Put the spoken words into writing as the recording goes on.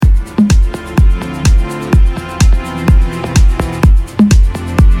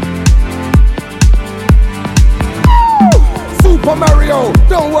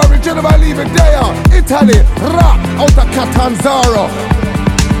even there, Italy, rock out of Catanzaro.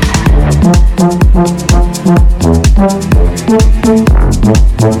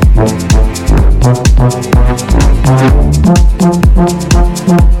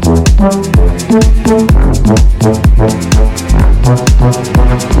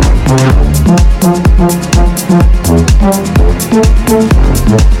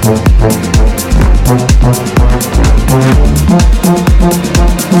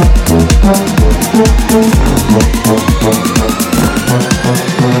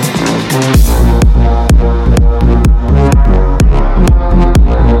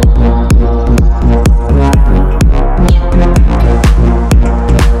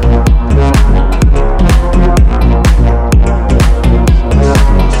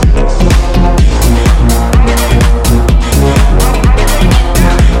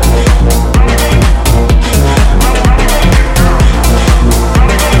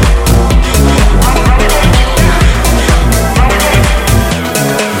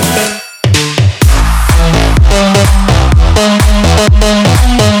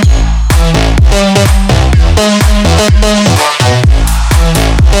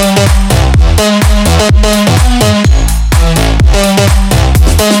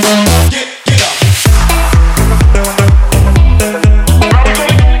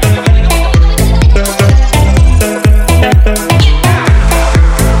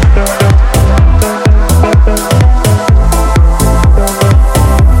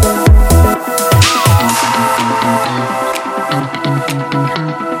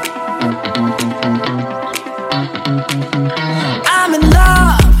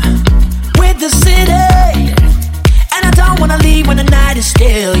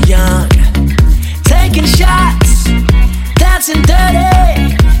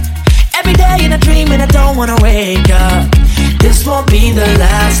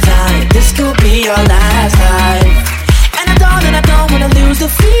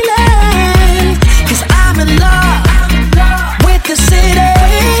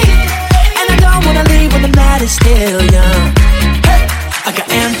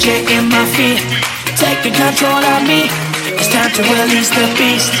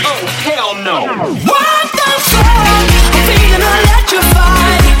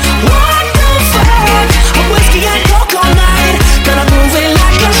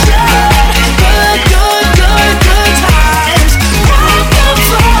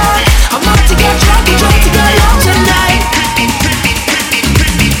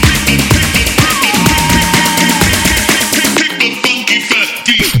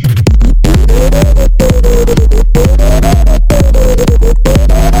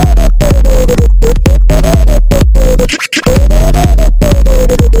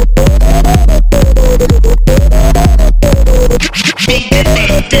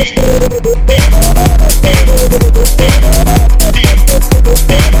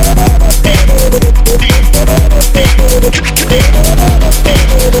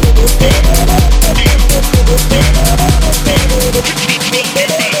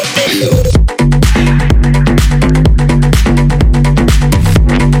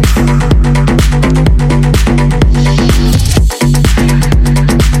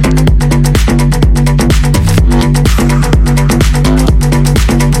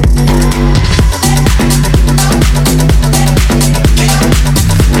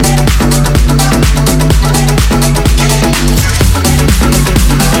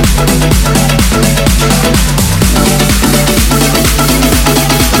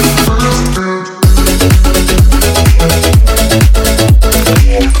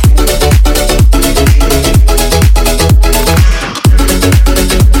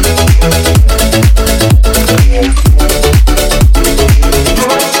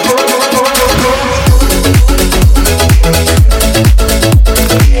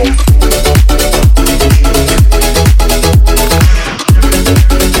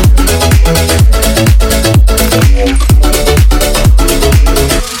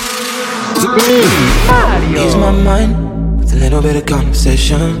 Ease my mind with a little bit of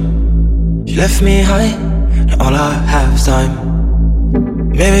conversation. She left me high, and all I have is time.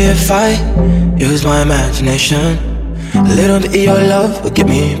 Maybe if I use my imagination, a little bit of your love will get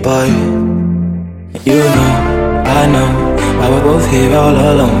me by. You know, I know, why we're both here all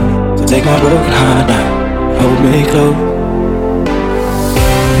alone. So take my broken heart down, hold me close.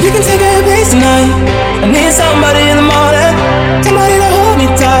 You can take a place tonight. I need somebody in the morning, somebody to hold me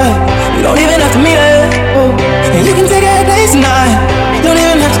tight. You don't even have to meet it. Oh. And you can take a place tonight. You don't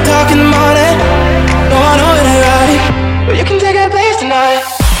even have to talk in the morning. No, I know it ain't right, but you can take a place tonight.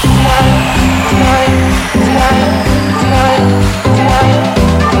 Tonight, tonight, tonight, tonight, tonight,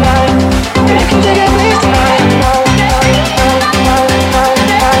 tonight.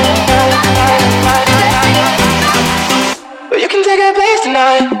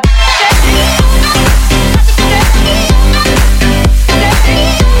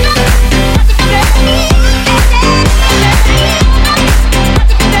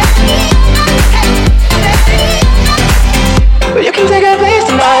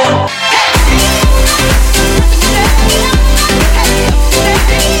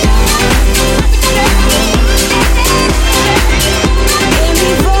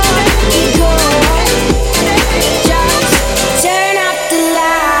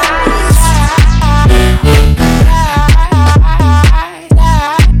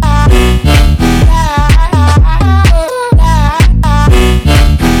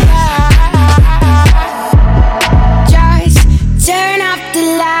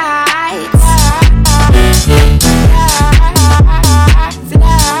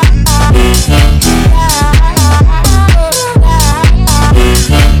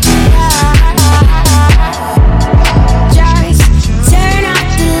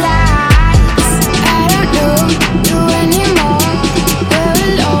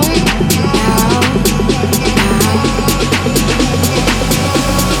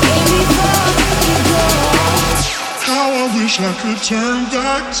 wish I could turn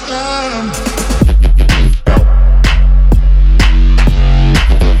back time.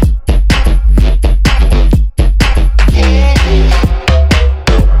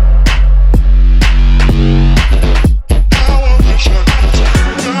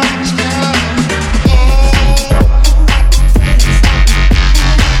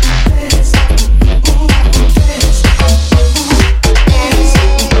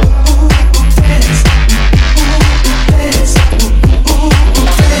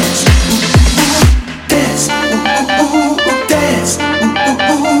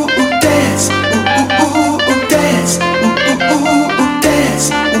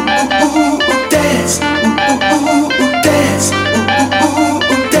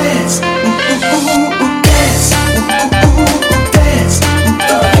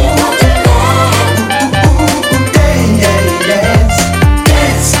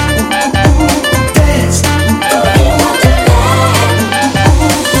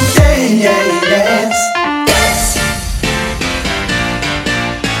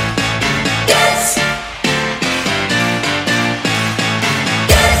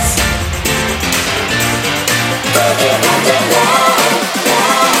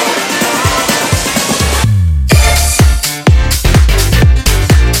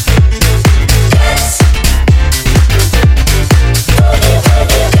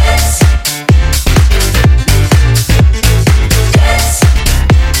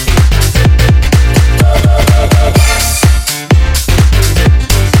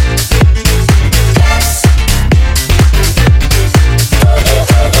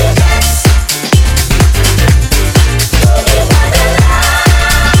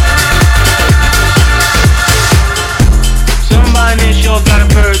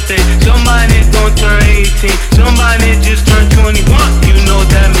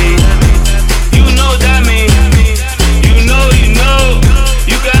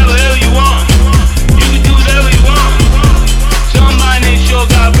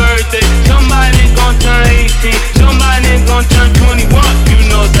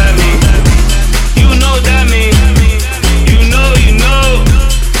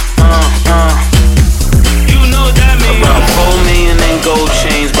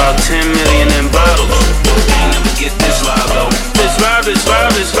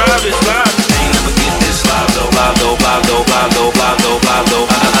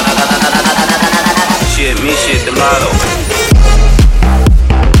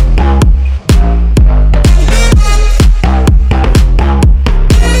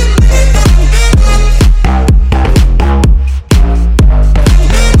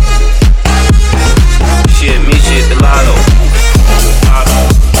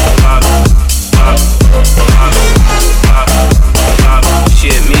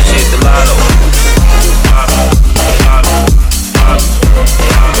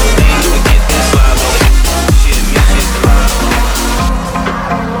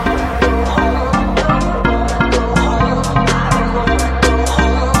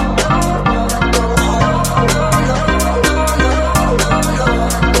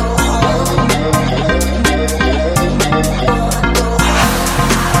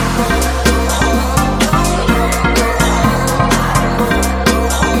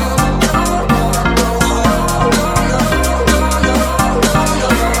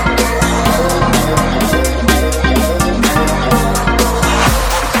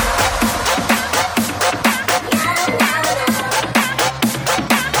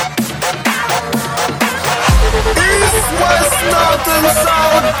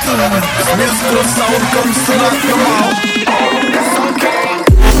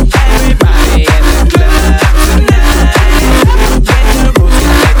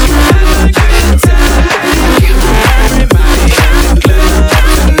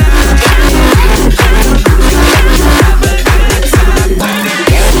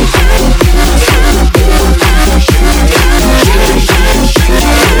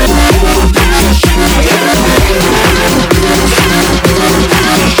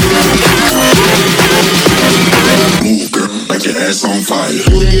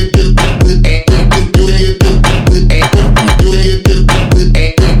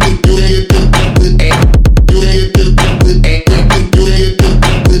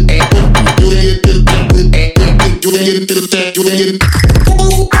 You ain't get